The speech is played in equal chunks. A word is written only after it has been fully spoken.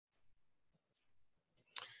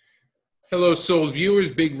Hello, Sold viewers.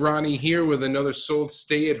 Big Ronnie here with another Sold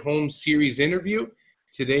Stay at Home series interview.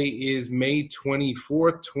 Today is May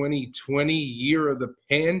 24th, 2020, year of the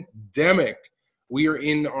pandemic. We are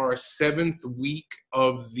in our 7th week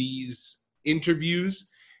of these interviews,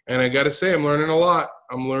 and I got to say, I'm learning a lot.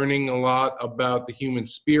 I'm learning a lot about the human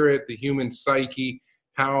spirit, the human psyche,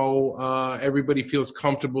 how everybody feels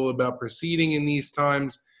comfortable about proceeding in these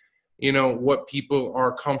times. You know, what people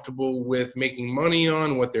are comfortable with making money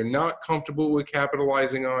on, what they're not comfortable with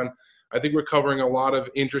capitalizing on. I think we're covering a lot of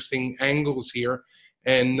interesting angles here.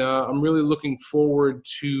 And I'm really looking forward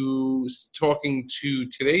to talking to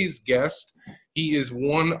today's guest. He is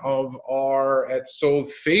one of our at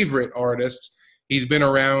Sold favorite artists. He's been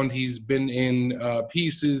around. He's been in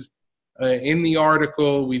pieces in the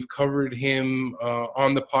article. We've covered him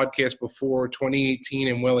on the podcast before, 2018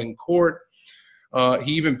 in Welling Court.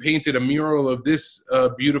 He even painted a mural of this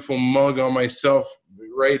beautiful mug on myself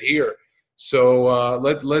right here. So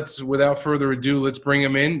let's, without further ado, let's bring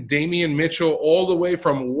him in. Damien Mitchell, all the way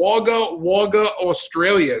from Wagga Wagga,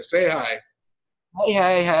 Australia. Say hi.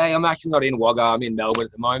 Hey. I'm actually not in Wagga. I'm in Melbourne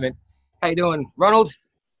at the moment. How you doing, Ronald?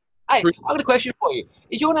 Hey, I've got a question for you.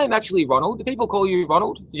 Is your name actually Ronald? Do people call you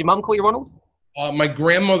Ronald? Did your mum call you Ronald? My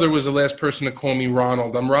grandmother was the last person to call me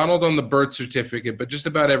Ronald. I'm Ronald on the birth certificate, but just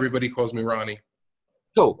about everybody calls me Ronnie.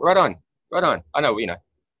 Cool. Right on. I know,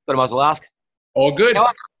 but I might as well ask. All good.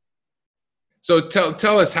 So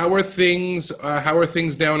tell us, how are things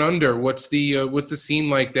down under? What's the scene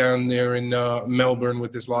like down there in Melbourne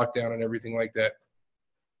with this lockdown and everything like that?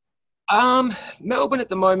 Melbourne at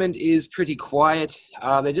the moment is pretty quiet.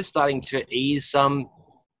 They're just starting to ease some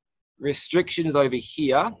restrictions over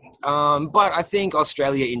here. But I think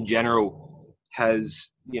Australia in general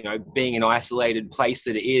has, being an isolated place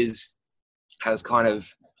that it is, has kind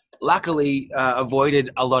of luckily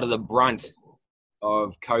avoided a lot of the brunt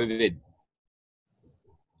of COVID.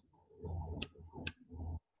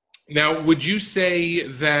 Now, would you say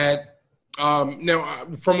that,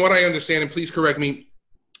 from what I understand, and please correct me,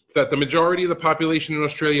 that the majority of the population in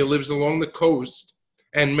Australia lives along the coast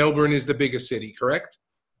and Melbourne is the biggest city, correct?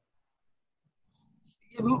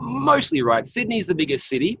 Mostly right. Sydney's the biggest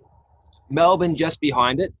city, Melbourne just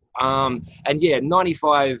behind it.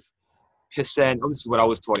 95%, this is what I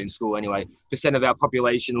was taught in school anyway, percent of our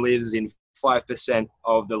population lives in 5%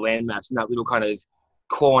 of the landmass in that little kind of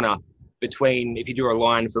corner between, if you drew a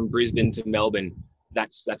line from Brisbane to Melbourne,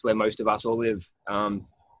 that's where most of us all live.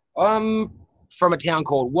 I'm from a town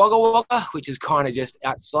called Wagga Wagga, which is kind of just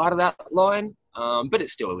outside of that line, but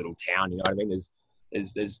it's still a little town, you know what I mean?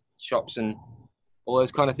 There's shops and all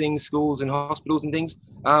those kind of things, schools and hospitals and things.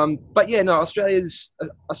 Australia's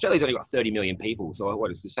only got 30 million people, so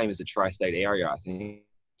it's the same as the tri-state area, I think.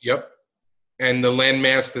 Yep. And the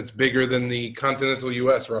landmass that's bigger than the continental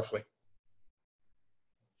U.S., roughly.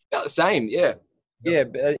 About the same, yeah.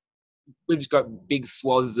 Yep. Yeah, we've just got big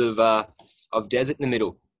swaths of desert in the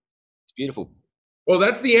middle. It's beautiful. Well,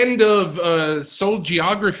 that's the end of Sold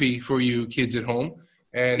Geography for you kids at home.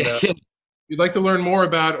 And if you'd like to learn more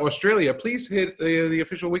about Australia, please hit the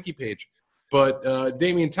official wiki page. But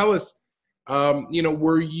Damien, tell us,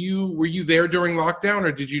 were you there during lockdown,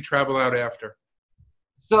 or did you travel out after?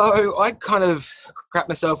 So I kind of crapped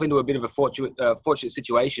myself into a bit of a fortunate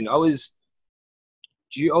situation. I was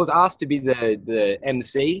asked to be the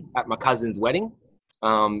MC at my cousin's wedding.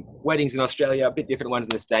 Weddings in Australia are a bit different ones in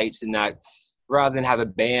the States in that rather than have a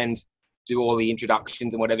band do all the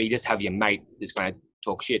introductions and whatever, you just have your mate just kind of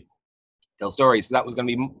talk shit, tell stories. So that was going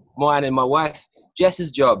to be mine and my wife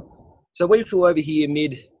Jess's job. So we flew over here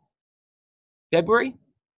mid-February,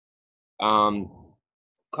 kind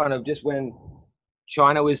of just when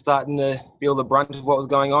China was starting to feel the brunt of what was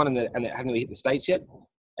going on and it hadn't really hit the States yet.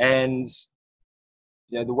 And,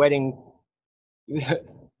 the wedding, kind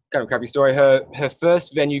of a crappy story. Her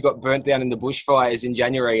first venue got burnt down in the bushfires in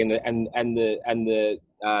January, and the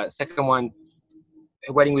second one,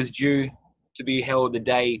 her wedding was due to be held the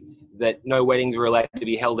day that no weddings were allowed to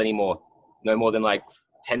be held anymore. No more than like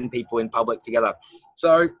 10 people in public together.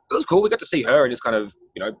 So it was cool. We got to see her and just kind of,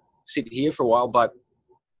 sit here for a while. But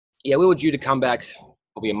yeah, we were due to come back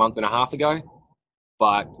probably a month and a half ago.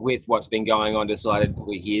 But with what's been going on, decided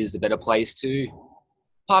here's the better place to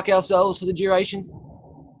park ourselves for the duration.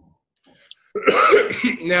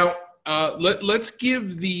 Now, let's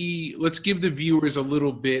give the viewers a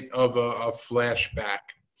little bit of a flashback.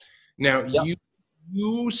 Now, yep.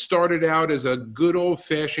 You started out as a good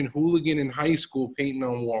old-fashioned hooligan in high school painting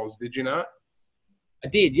on walls, did you not? I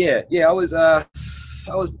did, yeah. Yeah, I was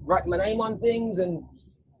writing my name on things and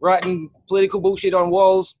writing political bullshit on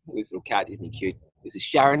walls. This little cat, isn't he cute? This is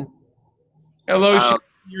Sharon. Hello, Sharon.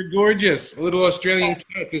 You're gorgeous. A little Australian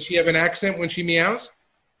cat. Does she have an accent when she meows?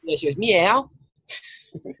 Yeah, she goes, meow.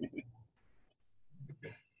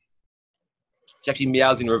 She actually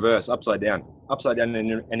meows in reverse, upside down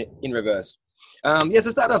and in reverse. So I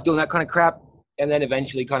started off doing that kind of crap. And then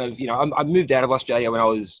eventually kind of, I moved out of Australia when I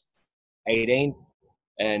was 18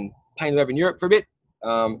 and painted over in Europe for a bit.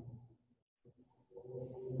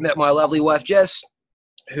 Met my lovely wife, Jess,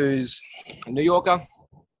 who's a New Yorker.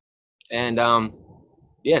 And,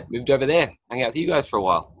 moved over there, hang out with you guys for a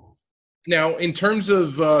while. Now, in terms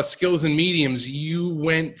of skills and mediums, you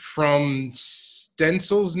went from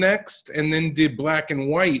stencils next and then did black and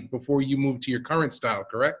white before you moved to your current style,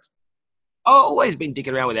 correct? I've always been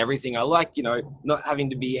dicking around with everything. I like, not having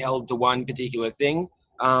to be held to one particular thing.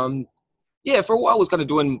 For a while I was kind of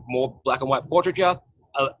doing more black and white portraiture,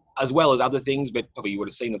 as well as other things, but probably you would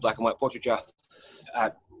have seen the black and white portraiture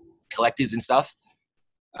collectives and stuff.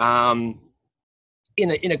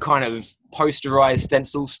 In a kind of posterized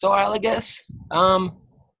stencil style, I guess.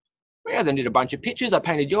 Then did a bunch of pictures. I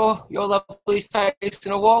painted your lovely face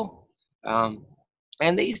in a wall.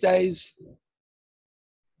 And these days,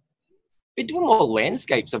 been doing more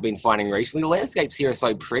landscapes I've been finding recently. The landscapes here are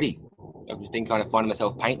so pretty. I've just been kind of finding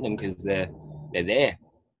myself painting them because they're there.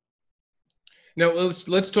 Now,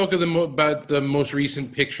 let's talk about the most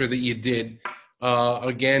recent picture that you did.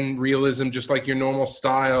 Again, realism, just like your normal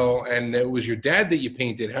style, and it was your dad that you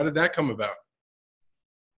painted. How did that come about?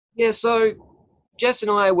 Yeah, so Jess and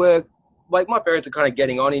I were, my parents are kind of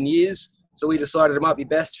getting on in years, so we decided it might be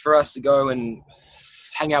best for us to go and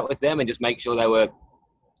hang out with them and just make sure they were,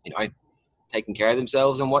 taking care of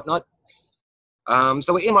themselves and whatnot. So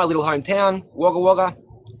we're in my little hometown, Wagga Wagga,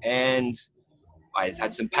 and I just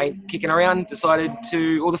had some paint kicking around, first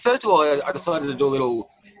of all, I decided to do a little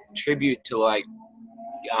tribute to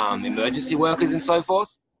emergency workers and so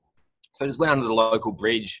forth. So I just went under the local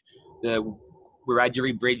bridge, the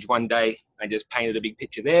Wiradjuri Bridge, one day and just painted a big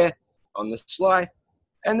picture there on the sly.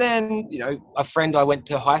 And then, a friend I went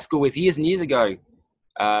to high school with years and years ago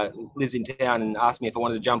lives in town and asked me if I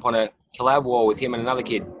wanted to jump on a collab wall with him and another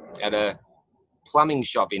kid at a plumbing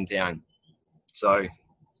shop in town. So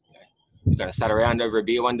we kind of sat around over a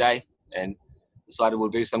beer one day and decided we'll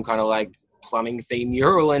do some kind of plumbing theme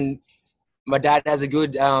mural, and my dad has a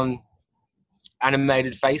good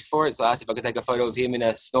animated face for it, so I asked if I could take a photo of him in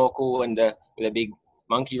a snorkel and with a big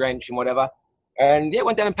monkey wrench and whatever, and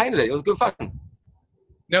went down and painted it. It was good fun.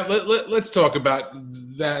 Now let's talk about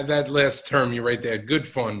that last term you right there, good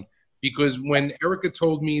fun, because when Erica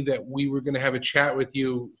told me that we were going to have a chat with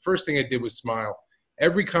you, first thing I did was smile.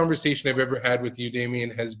 Every conversation I've ever had with you, Damien,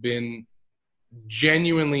 has been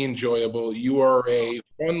genuinely enjoyable. You are a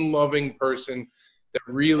fun-loving person that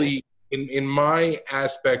really, in my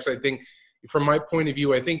aspects, I think, from my point of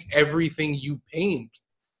view, I think everything you paint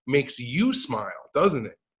makes you smile, doesn't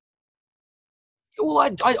it? Well,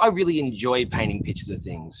 I really enjoy painting pictures of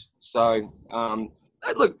things. So,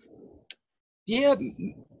 look, yeah,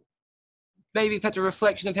 maybe if that's a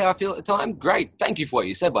reflection of how I feel at the time, great. Thank you for what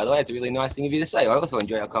you said, by the way. It's a really nice thing of you to say. I also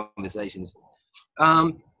enjoy our conversations.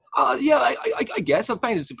 I guess I've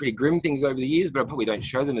painted some pretty grim things over the years, but I probably don't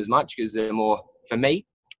show them as much because they're more for me.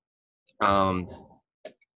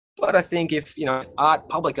 But I think if,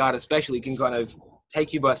 public art especially can kind of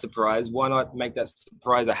take you by surprise, why not make that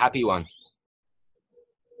surprise a happy one?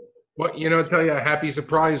 Well, I'll tell you a happy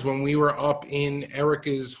surprise. When we were up in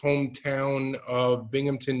Erica's hometown of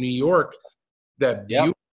Binghamton, New York, that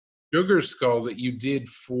beautiful sugar skull that you did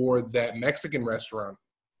for that Mexican restaurant.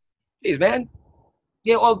 Jeez, man.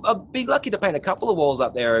 Yeah, well, I've been lucky to paint a couple of walls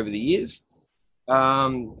up there over the years.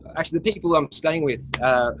 Actually, the people I'm staying with,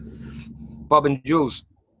 Bob and Jules,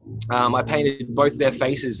 I painted both their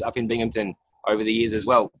faces up in Binghamton over the years as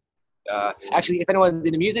well. Actually, if anyone's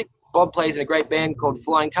into music, Bob plays in a great band called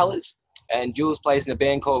Flying Colours, and Jules plays in a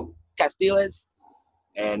band called Castiles.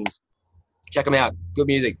 And check them out. Good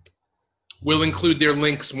music. We'll include their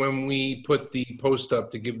links when we put the post up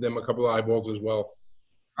to give them a couple of eyeballs as well.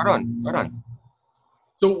 Right on.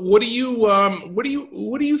 So what do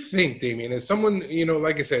you think, Damien? As someone,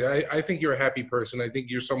 like I said, I think you're a happy person. I think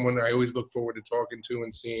you're someone I always look forward to talking to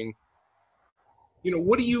and seeing.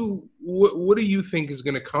 What do you think is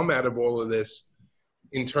going to come out of all of this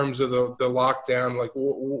in terms of the lockdown? Like,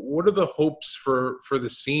 what are the hopes for the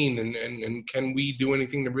scene, and can we do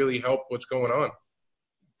anything to really help what's going on?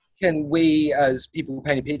 Can we, as people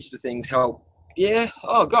painting pictures of things, help? Yeah.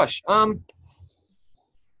 Oh gosh.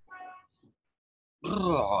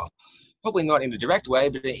 Probably not in a direct way,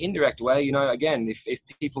 but in an indirect way. Again, if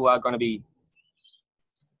people are going to be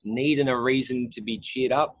needing a reason to be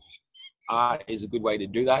cheered up, art is a good way to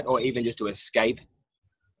do that, or even just to escape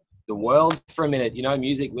the world for a minute. You know,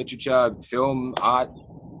 music, literature, film, art,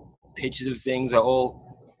 pictures of things are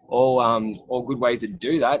all good ways to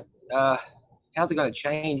do that. How's it going to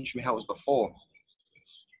change from how it was before?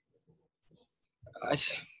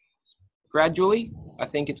 Gradually, I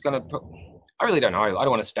think it's going to. I really don't know. I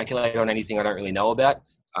don't want to speculate on anything I don't really know about.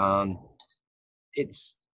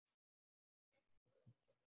 It's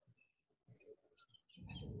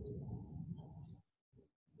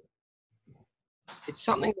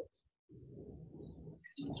something that's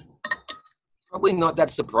probably not that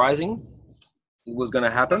surprising it was going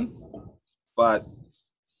to happen, but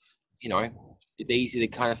you know, it's easy to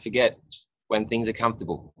kind of forget when things are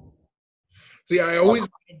comfortable. See, I always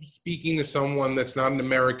love speaking to someone that's not an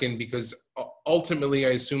American because ultimately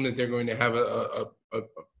I assume that they're going to have a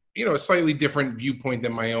slightly different viewpoint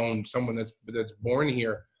than my own, someone that's born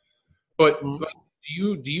here. But like,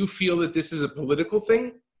 do you feel that this is a political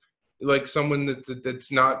thing? Like someone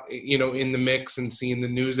that's not, in the mix and seeing the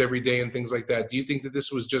news every day and things like that. Do you think that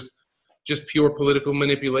this was just pure political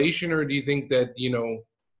manipulation, or do you think that,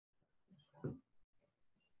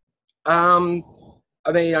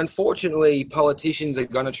 I mean, unfortunately, politicians are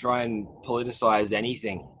going to try and politicize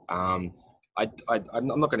anything. I'm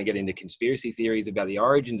not going to get into conspiracy theories about the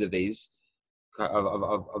origins of these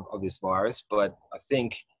of this virus, but I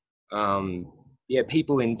think,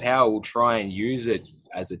 people in power will try and use it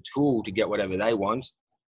as a tool to get whatever they want.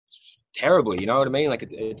 Terribly, you know what I mean? Like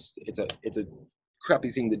it's a crappy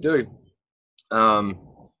thing to do. About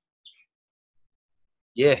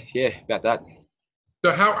that.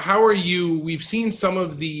 So how are you? We've seen some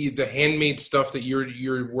of the handmade stuff that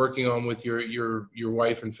you're working on with your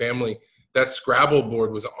wife and family. That Scrabble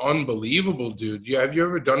board was unbelievable, dude. Have you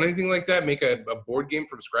ever done anything like that? Make a board game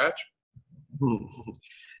from scratch?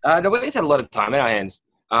 No, we just had a lot of time in our hands.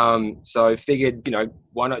 So I figured,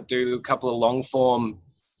 why not do a couple of long form,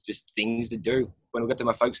 just things to do. When we got to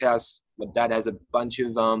my folks' house, my dad has a bunch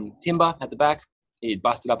of timber at the back. He'd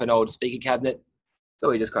busted up an old speaker cabinet. So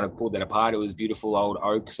we just kind of pulled that apart. It was beautiful old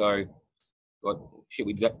oak. So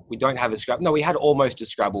we don't have a Scrabble. No, we had almost a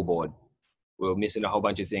Scrabble board. We were missing a whole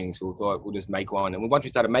bunch of things. So we thought we'll just make one. And once we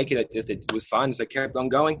started making it, it was fun. So it kept on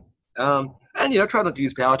going. And, try not to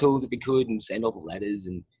use power tools if we could and send all the letters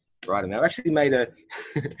and write them out. I actually made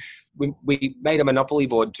we made a Monopoly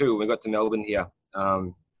board too when we got to Melbourne here.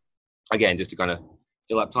 Again, just to kind of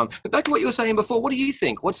fill up time. But back to what you were saying before, what do you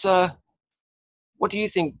think? What do you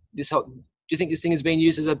think do you think this thing is being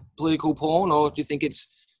used as a political pawn, or do you think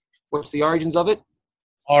what's the origins of it?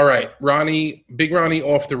 All right, Big Ronnie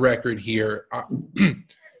off the record here.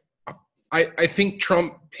 I think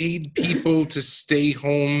Trump paid people to stay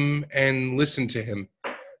home and listen to him.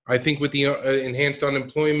 I think with the enhanced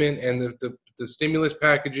unemployment and the stimulus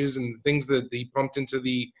packages and things that he pumped into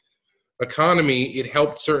the economy, it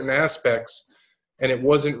helped certain aspects, and it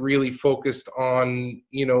wasn't really focused on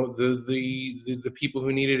the people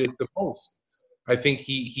who needed it the most. I think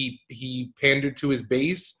he pandered to his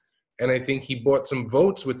base, and I think he bought some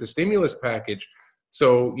votes with the stimulus package.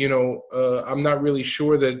 So I'm not really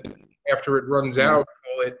sure that after it runs out,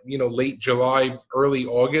 call it late July, early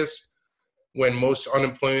August, when most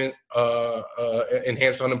unemployment,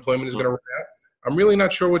 enhanced unemployment is going to run out. I'm really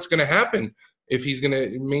not sure what's going to happen. If he's going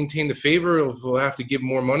to maintain the favor, he'll have to give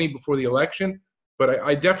more money before the election. But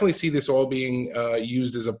I definitely see this all being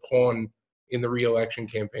used as a pawn in the re-election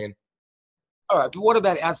campaign. All right, but what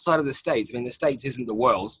about outside of the States? I mean, the States isn't the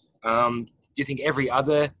world. Do you think every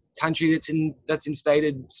other country that's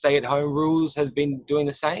instated stay-at-home rules has been doing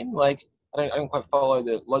the same? Like, I don't quite follow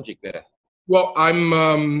the logic there. Well, I'm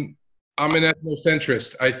an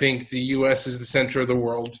ethnocentrist. I think the U.S. is the center of the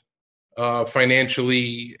world,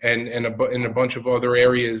 financially and in a bunch of other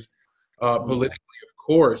areas, politically, of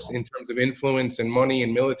course, in terms of influence and money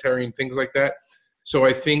and military and things like that. So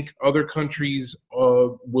I think other countries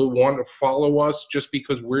will want to follow us just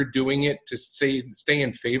because we're doing it to stay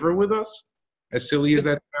in favor with us, as silly as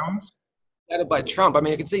that sounds. Led by Trump. I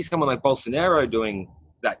mean, I can see someone like Bolsonaro doing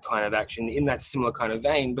that kind of action in that similar kind of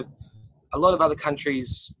vein, but a lot of other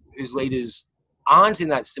countries whose leaders aren't in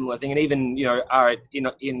that similar thing, and even are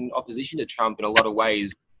in opposition to Trump in a lot of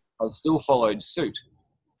ways, have still followed suit.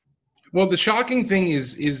 Well, the shocking thing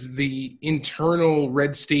is the internal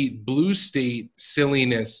red state, blue state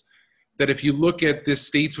silliness. That if you look at the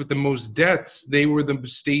states with the most deaths, they were the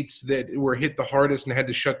states that were hit the hardest and had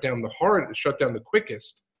to shut down the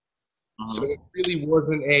quickest. Mm-hmm. So it really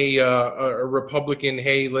wasn't a Republican,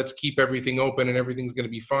 hey, let's keep everything open and everything's going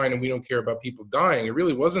to be fine and we don't care about people dying. It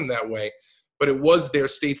really wasn't that way. But it was their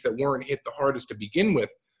states that weren't hit the hardest to begin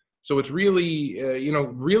with. So it's really,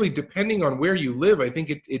 really depending on where you live, I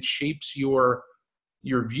think it shapes your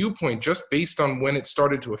your viewpoint just based on when it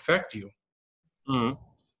started to affect you. Mm.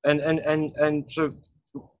 And so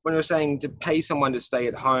when you're saying to pay someone to stay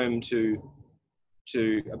at home to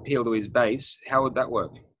appeal to his base, how would that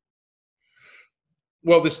work?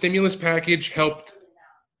 Well, the stimulus package helped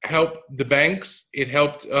the banks. It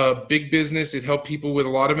helped big business. It helped people with a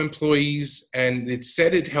lot of employees, and it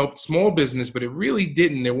said it helped small business, but it really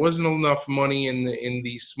didn't. There wasn't enough money in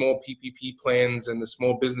the small PPP plans and the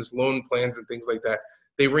small business loan plans and things like that.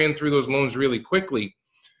 They ran through those loans really quickly.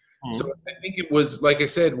 Mm-hmm. So I think it was, like I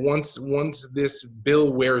said, once this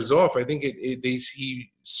bill wears off, I think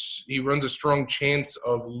he runs a strong chance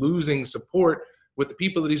of losing support with the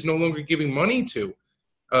people that he's no longer giving money to.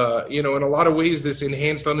 In a lot of ways, this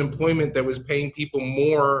enhanced unemployment that was paying people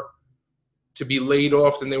more to be laid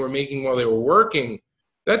off than they were making while they were working,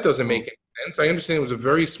 that doesn't make any sense. I understand it was a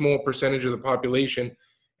very small percentage of the population,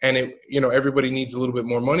 and everybody needs a little bit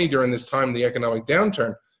more money during this time, the economic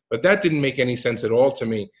downturn, but that didn't make any sense at all to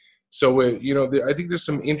me. So, I think there's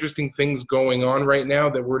some interesting things going on right now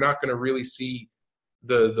that we're not going to really see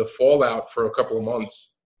the fallout for a couple of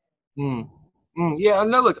months. Yeah,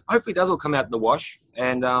 no, look, hopefully it does all come out in the wash,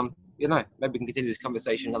 and maybe we can continue this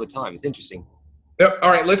conversation another time. It's interesting. Yep. All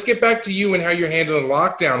right, let's get back to you and how you're handling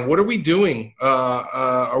lockdown. What are we doing?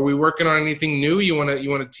 Are we working on anything new? You want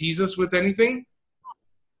to tease us with anything?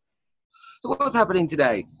 So what's happening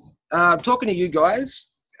today? I'm talking to you guys.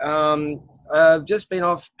 I've just been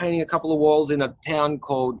off painting a couple of walls in a town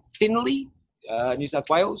called Finley, New South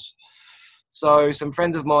Wales. So some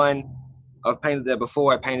friends of mine, I've painted there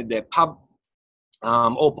before. I painted their pub.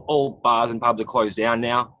 All bars and pubs are closed down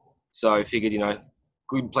now. So I figured,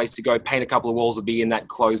 good place to go paint a couple of walls would be in that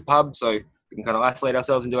closed pub. So we can kind of isolate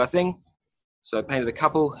ourselves and do our thing. So I painted a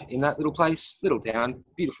couple in that little place, little town,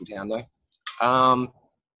 beautiful town though. I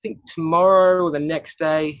think tomorrow or the next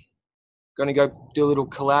day, going to go do a little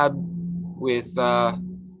collab with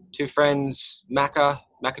two friends,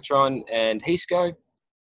 Macatron and Hisco,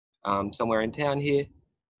 somewhere in town here.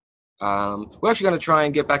 We're actually going to try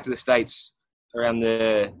and get back to the States around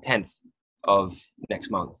the 10th of next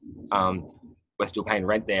month. We're still paying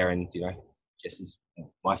rent there, and just as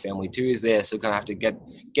my family too is there, so kind of have to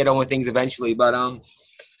get on with things eventually. But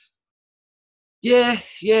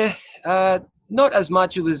not as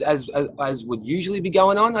much as would usually be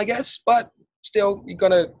going on, I guess. But still, you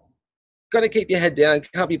gotta keep your head down.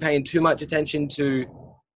 Can't be paying too much attention to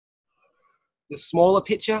the smaller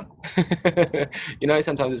picture.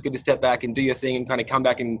 Sometimes it's good to step back and do your thing and kind of come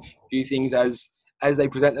back and do things as they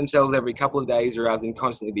present themselves every couple of days, rather than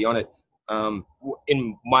constantly be on it.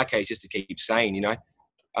 In my case, just to keep sane,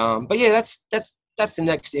 But yeah, that's the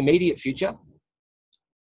next immediate future.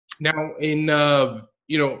 Now, in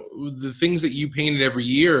the things that you painted every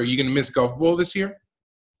year, are you going to miss Gov Ball this year?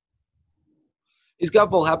 Is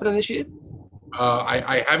Gov Ball happening this year?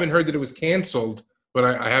 I haven't heard that it was canceled, but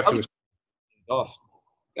I have to.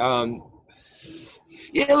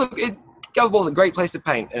 Yeah, look, Gov Ball's a great place to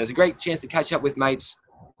paint, and it's a great chance to catch up with mates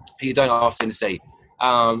who you don't often see.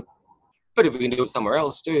 But if we can do it somewhere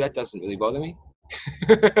else too, that doesn't really bother me.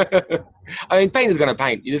 I mean, paint is going to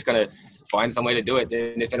paint. You're just going to find somewhere to do it.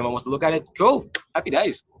 And if anyone wants to look at it, cool. Happy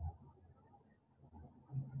days.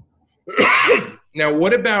 Now,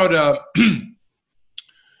 what about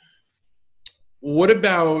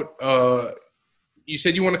you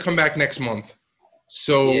said you want to come back next month.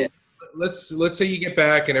 So yeah. Let's say you get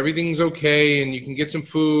back and everything's okay and you can get some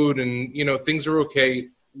food and, things are okay.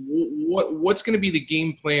 What's going to be the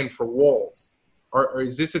game plan for Walls? Or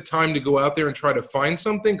is this a time to go out there and try to find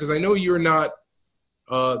something? Because I know you're not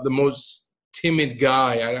the most timid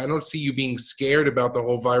guy. I don't see you being scared about the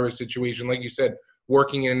whole virus situation. Like you said,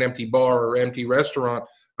 working in an empty bar or empty restaurant,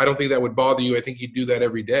 I don't think that would bother you. I think you'd do that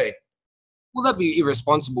every day. Well, that'd be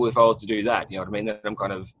irresponsible if I was to do that. You know what I mean? Then I'm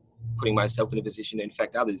kind of putting myself in a position to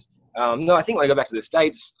infect others. No, I think when I go back to the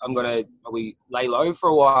States, I'm going to probably lay low for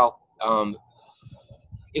a while.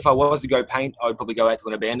 If I was to go paint, I would probably go out to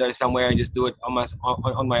an abando somewhere and just do it on my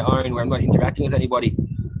own, where I'm not interacting with anybody.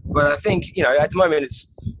 But I think, at the moment,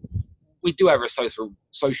 we do have a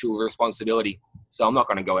social responsibility. So I'm not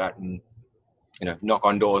going to go out and, knock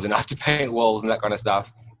on doors and ask to paint walls and that kind of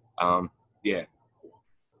stuff. Yeah.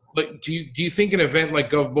 But do you think an event like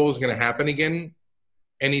Gov Ball is going to happen again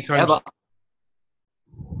anytime soon?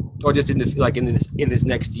 Or just in this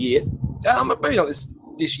next year? Maybe not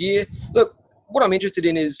this year. Look, what I'm interested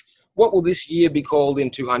in is, what will this year be called in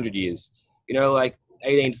 200 years?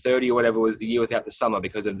 1830 or whatever was the year without the summer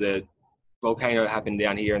because of the volcano that happened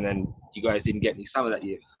down here, and then you guys didn't get any summer that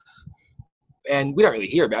year. And we don't really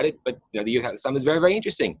hear about it, but the year without the summer is very, very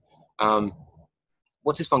interesting.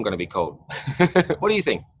 what's this one going to be called? What do you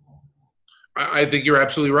think? I think you're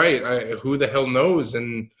absolutely right. Who the hell knows?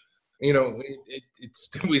 And it's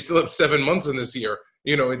we still have 7 months in this year.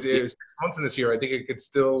 It's 6 months in this year. I think it could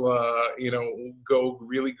still go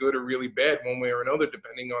really good or really bad one way or another,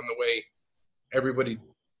 depending on the way everybody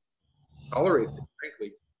tolerates it,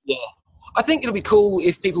 frankly. Yeah, I think it'll be cool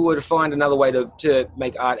if people were to find another way to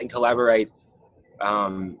make art and collaborate.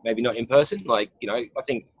 Maybe not in person. I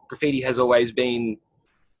think graffiti has always been,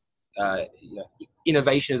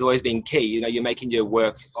 innovation has always been key. You're making your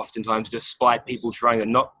work oftentimes despite people trying to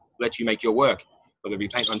not let you make your work, whether it be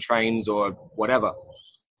paint on trains or whatever.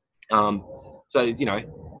 But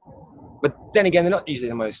then again, they're not usually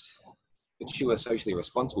the most mature, socially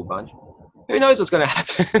responsible bunch. Who knows what's going to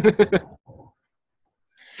happen?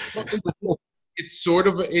 It's sort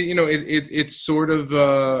of, it's sort of,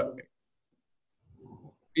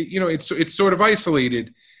 it's sort of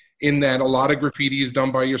isolated in that a lot of graffiti is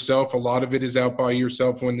done by yourself. A lot of it is out by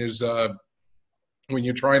yourself when there's, when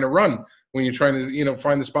you're trying to run, when you're trying to,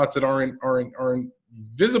 find the spots that aren't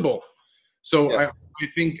visible. So yeah.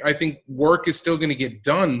 I think work is still going to get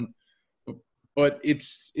done, but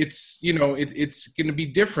it's going to be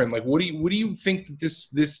different. Like, what do you think that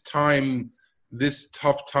this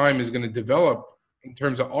tough time is going to develop in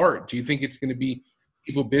terms of art? Do you think it's going to be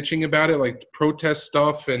people bitching about it, like protest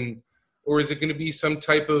stuff, or is it going to be some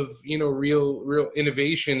type of real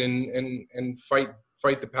innovation and fight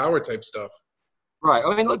the power type stuff? Right.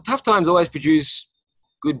 I mean, look, tough times always produce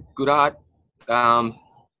good art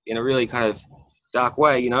in a really kind of dark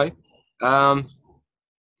way.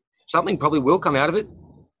 Something probably will come out of it.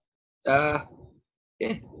 Yeah,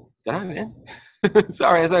 don't know, man.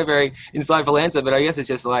 Sorry, that's not a very insightful answer, but I guess it's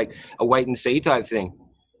just like a wait and see type thing.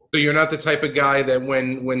 So you're not the type of guy that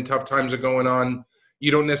when tough times are going on,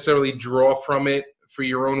 you don't necessarily draw from it for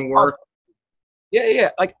your own work?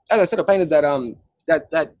 Yeah. Like, as I said, I painted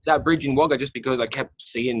that bridge in Wagga just because I kept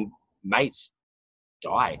seeing mates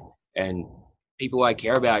die and people I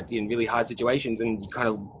care about in really hard situations. And kind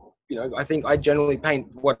of, I think I generally paint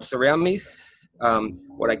what's around me,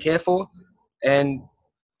 what I care for. And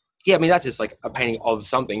yeah, I mean, that's just like a painting of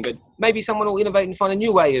something, but maybe someone will innovate and find a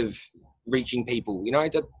new way of reaching people. Maybe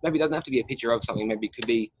it doesn't have to be a picture of something. Maybe it could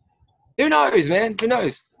be, who knows, man? Who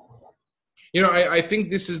knows? I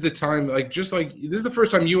think this is the time, this is the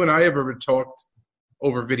first time you and I have ever talked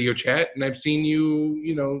over video chat, and I've seen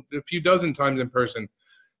you, a few dozen times in person.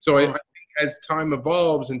 So I think as time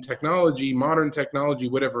evolves and technology, modern technology,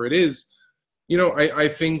 whatever it is, I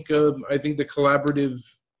think the collaborative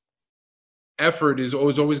effort is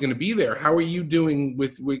always going to be there. How are you doing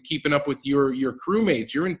with keeping up with your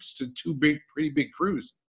crewmates? You're in two pretty big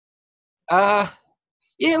crews. Yeah,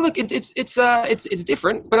 look, it's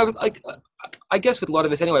different, but I guess with a lot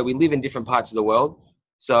of us anyway, we live in different parts of the world,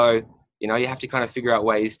 so you have to kind of figure out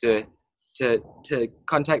ways to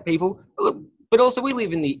contact people. Look, but also we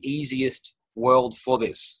live in the easiest world for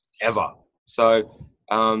this ever. So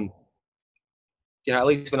at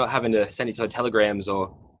least we're not having to send each other telegrams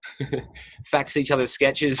or fax each other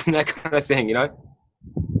sketches and that kind of thing. Yeah.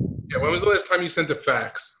 When was the last time you sent a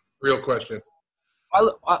fax? Real question.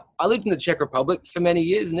 I lived in the Czech Republic for many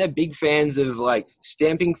years, and they're big fans of like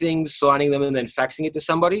stamping things, signing them, and then faxing it to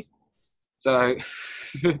somebody. So,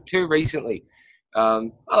 too recently, I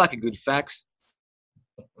like a good fax.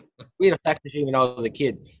 We had a fax machine when I was a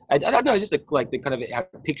kid. I don't know, it's just like the kind of how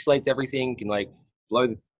it pixelates everything, can like blow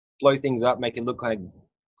things up, make it look kind of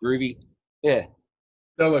groovy. Yeah.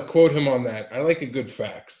 Stella, quote him on that. I like a good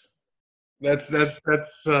fax. That's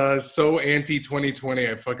so anti 2020.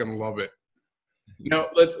 I fucking love it. Now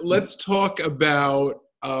let's talk about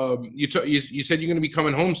you said you're going to be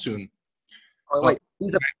coming home soon. Oh, wait,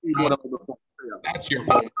 that's your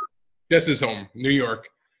home. This is home, New York.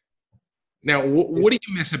 Now, what do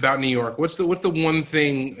you miss about New York? What's the one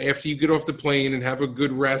thing after you get off the plane and have a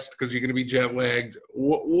good rest because you're going to be jet lagged?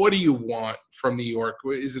 What do you want from New York?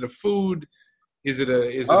 Is it a food? What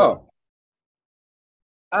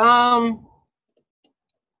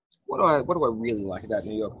do I really like about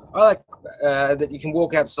New York? I like that you can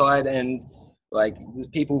walk outside and like there's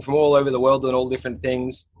people from all over the world doing all different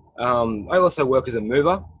things. I also work as a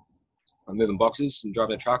mover. I'm moving boxes and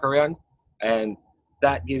driving a truck around, and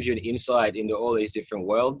that gives you an insight into all these different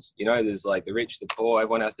worlds. There's like the rich, the poor.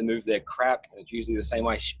 Everyone has to move their crap, and it's usually the same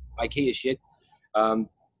IKEA shit.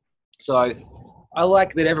 So I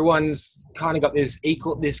like that everyone's kind of got this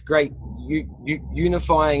great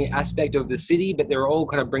unifying aspect of the city, but they're all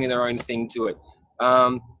kind of bringing their own thing to it.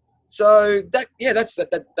 So that's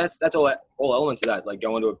all elements of that, like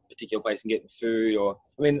going to a particular place and getting food, or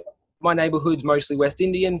I mean, my neighborhood's mostly West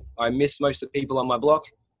Indian. I miss most of the people on my block.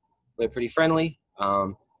 We're pretty friendly. I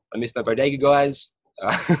miss my bodega guys.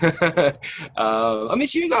 I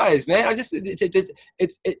miss you guys, man.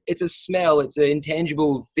 It's a smell. It's an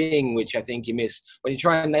intangible thing which I think you miss when you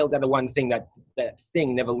try and nail down to one thing. That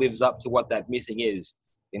thing never lives up to what that missing is.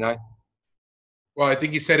 You know. Well, I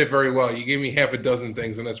think you said it very well. You gave me half a dozen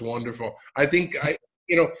things, and that's wonderful. I think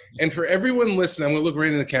and for everyone listening, I'm going to look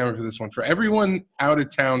right in the camera for this one. For everyone out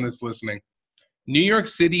of town that's listening, New York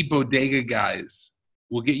City bodega guys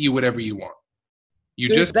will get you whatever you want. They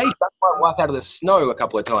just my wife out of the snow a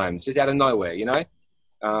couple of times, just out of nowhere, you know?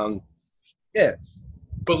 Yeah.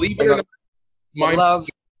 Believe it or not, my love.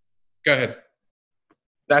 Go ahead.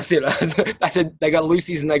 That's it. They got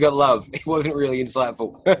Lucy's and they got love. It wasn't really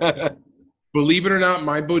insightful. Believe it or not,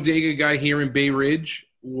 my bodega guy here in Bay Ridge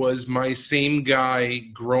was my same guy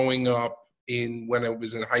growing up when I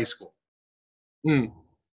was in high school. Same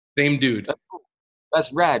dude.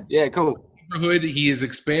 That's rad. Yeah, cool. Neighborhood. He has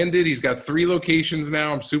expanded. He's got 3 locations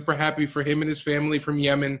now. I'm super happy for him and his family from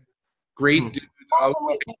Yemen. Great dude. How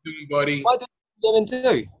you doing, buddy? Why did Yemen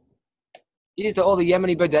too? Here's to all the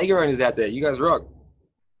Yemeni bodega owners out there. You guys rock.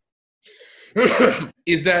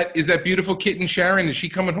 Is that beautiful kitten Sharon? Is she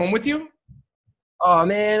coming home with you? Oh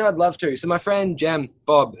man, I'd love to. So my friend Jem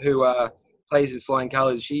Bob, who plays with Flying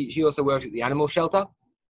Colours, she also works at the animal shelter.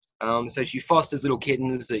 So she fosters little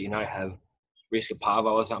kittens that have risk of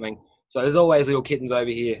parvo or something. So there's always little kittens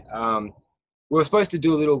over here. We were supposed to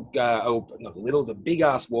do it's a big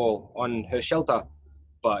ass wall on her shelter,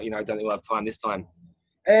 but I don't think we'll have time this time.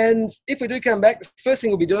 And if we do come back, the first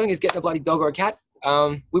thing we'll be doing is getting a bloody dog or a cat.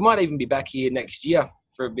 We might even be back here next year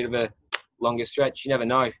for a bit of a longer stretch. You never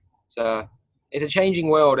know. So it's a changing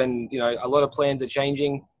world, and a lot of plans are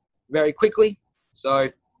changing very quickly. So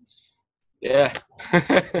yeah,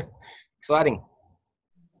 exciting.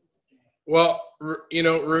 Well,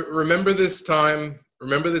 remember this time.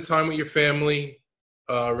 Remember the time with your family.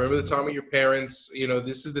 Remember the time with your parents.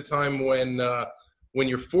 This is the time when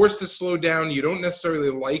you're forced to slow down. You don't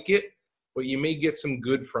necessarily like it, but you may get some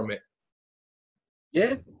good from it.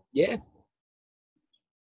 Yeah, yeah.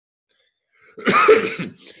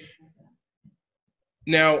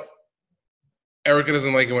 Now, Erica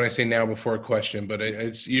doesn't like it when I say now before a question, but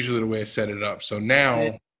it's usually the way I set it up. So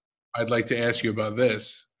now I'd like to ask you about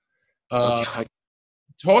this.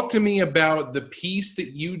 Talk to me about the piece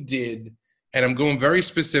that you did, and I'm going very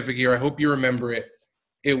specific here. I hope you remember it.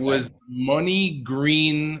 It was money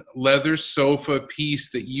green leather sofa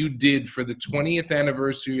piece that you did for the 20th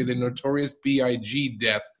anniversary of the Notorious B.I.G.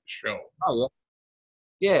 death show. Oh,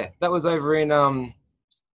 yeah. Yeah, that was over in on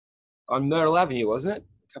Myrtle Avenue, wasn't it?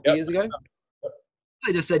 A couple of years ago.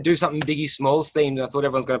 They just said do something Biggie Smalls themed. I thought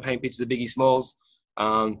everyone's going to paint pictures of Biggie Smalls.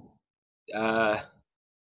 I'll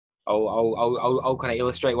kind of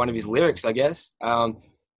illustrate one of his lyrics, I guess. I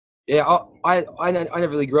never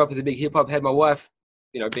really grew up as a big hip hop head. My wife,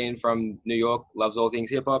 being from New York, loves all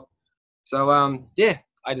things hip hop. So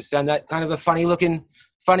I just found that kind of a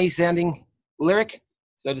funny sounding lyric.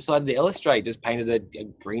 So I decided to illustrate. Just painted a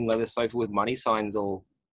green leather sofa with money signs all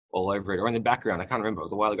over it, or in the background. I can't remember. It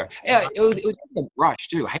was a while ago. Yeah, it was a brush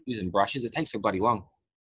too. I hate using brushes. It takes so bloody long.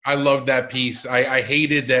 I love that piece. I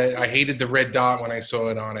hated that. I hated the red dot when I saw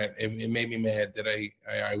it on it. It made me mad that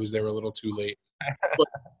I was there a little too late.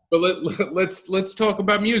 But let's talk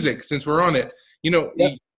about music since we're on it.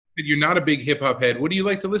 You're not a big hip hop head. What do you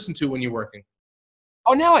like to listen to when you're working?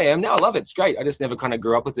 Oh, now I am. Now I love it. It's great. I just never kind of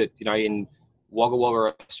grew up with it. In Wagga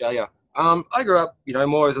Wagga, Australia. I grew up,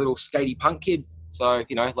 more as a little skatey punk kid. So,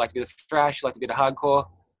 like a bit of thrash, like a bit of hardcore.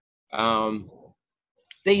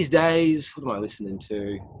 These days, what am I listening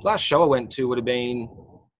to? The last show I went to would have been,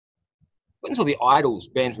 went and saw the Idols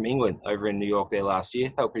band from England over in New York there last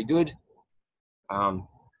year. They were pretty good. What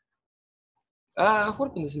have I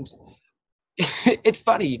been listening to? It's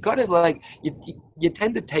funny. You kind of like, you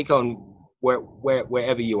tend to take on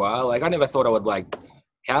wherever you are. Like, I never thought I would like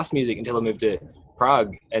house music until I moved to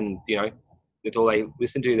Prague, and, that's all I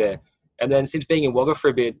listened to there. And then since being in Wagga for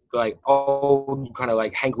a bit, like old kind of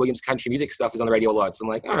like Hank Williams country music stuff is on the radio a lot. So I'm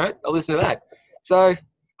like, all right, I'll listen to that. So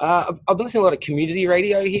I've been listening to a lot of community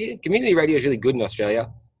radio here. Community radio is really good in Australia.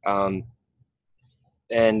 God,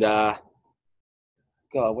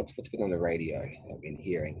 what's been on the radio that I've been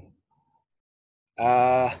hearing?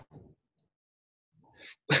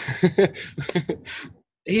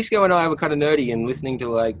 Hisco and I were kind of nerdy and listening to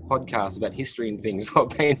like podcasts about history and things while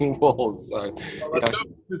painting walls. So,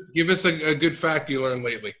 Just give us a good fact you learned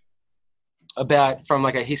lately. From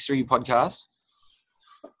like a history podcast.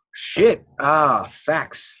 Shit.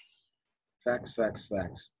 Facts. Facts.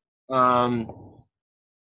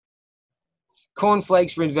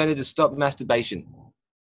 cornflakes were invented to stop masturbation.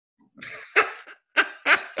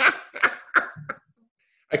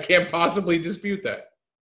 I can't possibly dispute that.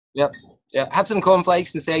 Yep. Yeah. Have some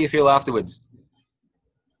cornflakes and see how you feel afterwards.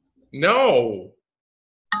 No.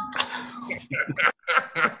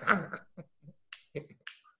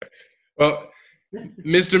 Well,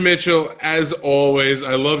 Mr. Mitchell, as always,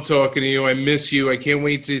 I love talking to you. I miss you. I can't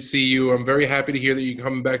wait to see you. I'm very happy to hear that you're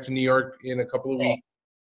coming back to New York in a couple of weeks.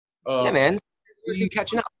 Yeah, man. It was good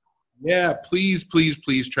catching up. Yeah, please, please,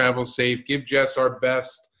 please travel safe. Give Jess our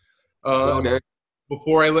best.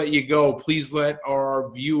 Before I let you go, please let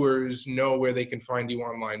our viewers know where they can find you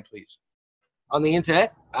online, please. On the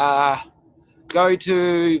internet, go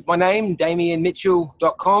to my name,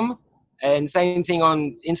 DamienMitchell.com, and same thing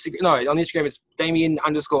on Instagram. No, on Instagram it's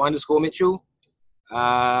Damien__Mitchell.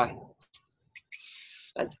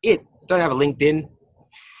 That's it. Don't have a LinkedIn.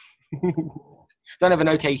 Don't have an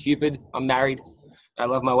OkCupid. I'm married. I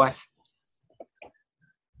love my wife.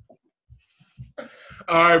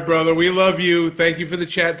 All right, brother. We love you. Thank you for the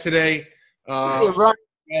chat today. Yeah, right.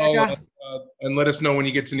 And let us know when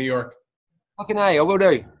you get to New York. Fucking A, I will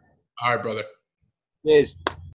do. All right, brother. Cheers.